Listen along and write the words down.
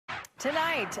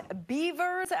Tonight,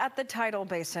 beavers at the Tidal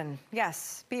Basin.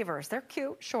 Yes, beavers. They're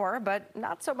cute, sure, but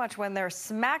not so much when they're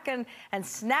smacking and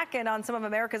snacking on some of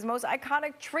America's most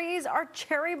iconic trees, our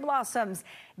cherry blossoms.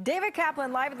 David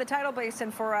Kaplan live at the Tidal Basin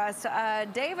for us.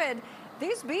 David,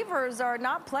 these beavers are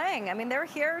not playing. I mean, they're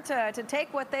here to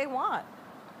take what they want.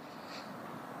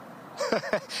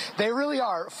 They really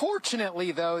are.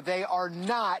 Fortunately, though, they are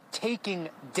not taking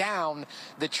down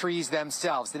the trees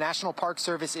themselves. The National Park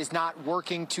Service is not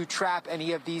working to trap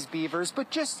any of these beavers,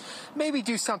 but just maybe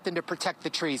do something to protect the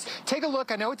trees. Take a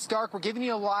look. I know it's dark. We're giving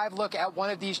you a live look at one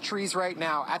of these trees right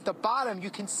now. At the bottom, you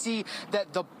can see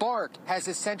that the bark has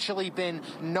essentially been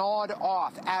gnawed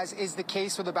off, as is the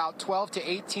case with about 12 to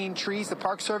 18 trees. The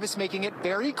Park Service making it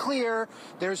very clear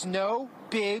there's no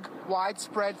big,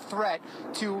 widespread threat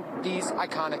to these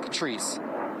iconic trees.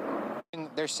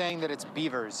 They're saying that it's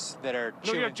beavers that are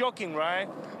chewing. No, you're joking, right?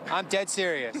 I'm dead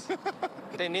serious.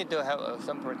 They need to have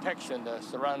some protection to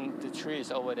surround the trees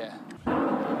over there.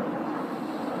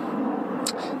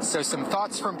 So some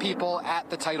thoughts from people at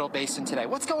the Tidal Basin today.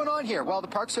 What's going on here? Well, the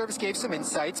Park Service gave some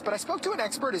insights, but I spoke to an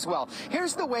expert as well.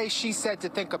 Here's the way she said to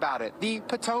think about it. The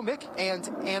Potomac and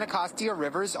Anacostia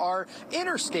rivers are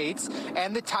interstates,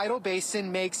 and the Tidal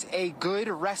Basin makes a good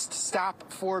rest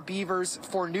stop for beavers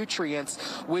for nutrients,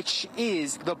 which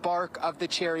is the bark of the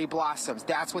cherry blossoms.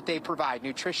 That's what they provide,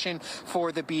 nutrition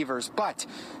for the beavers. But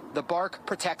the bark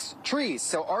protects trees,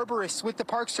 so arborists with the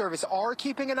Park Service are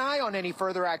keeping an eye on any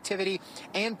further activity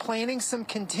and planning some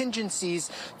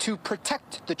contingencies to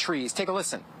protect the trees. Take a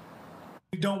listen.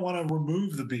 We don't want to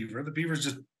remove the beaver. The beaver's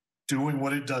just doing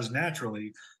what it does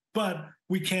naturally, but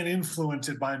we can influence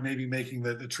it by maybe making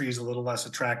the trees a little less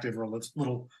attractive or a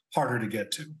little harder to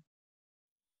get to.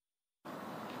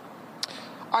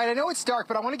 All right, I know it's dark,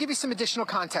 but I want to give you some additional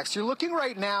context. You're looking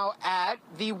right now at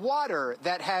the water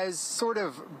that has sort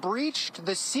of breached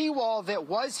the seawall that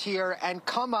was here and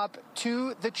come up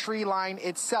to the tree line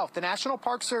itself. The National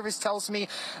Park Service tells me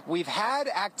we've had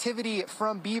activity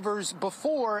from beavers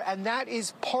before, and that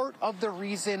is part of the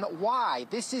reason why.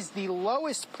 This is the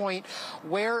lowest point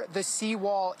where the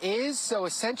seawall is, so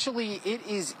essentially it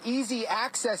is easy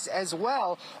access as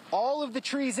well. All of the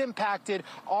trees impacted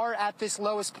are at this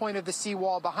lowest point of the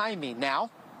seawall behind me. Now,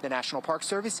 the National Park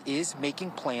Service is making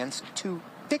plans to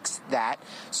fix that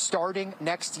starting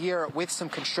next year with some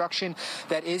construction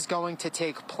that is going to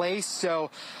take place.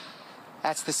 So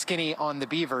that's the skinny on the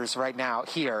beavers right now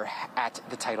here at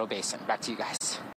the Tidal Basin. Back to you guys.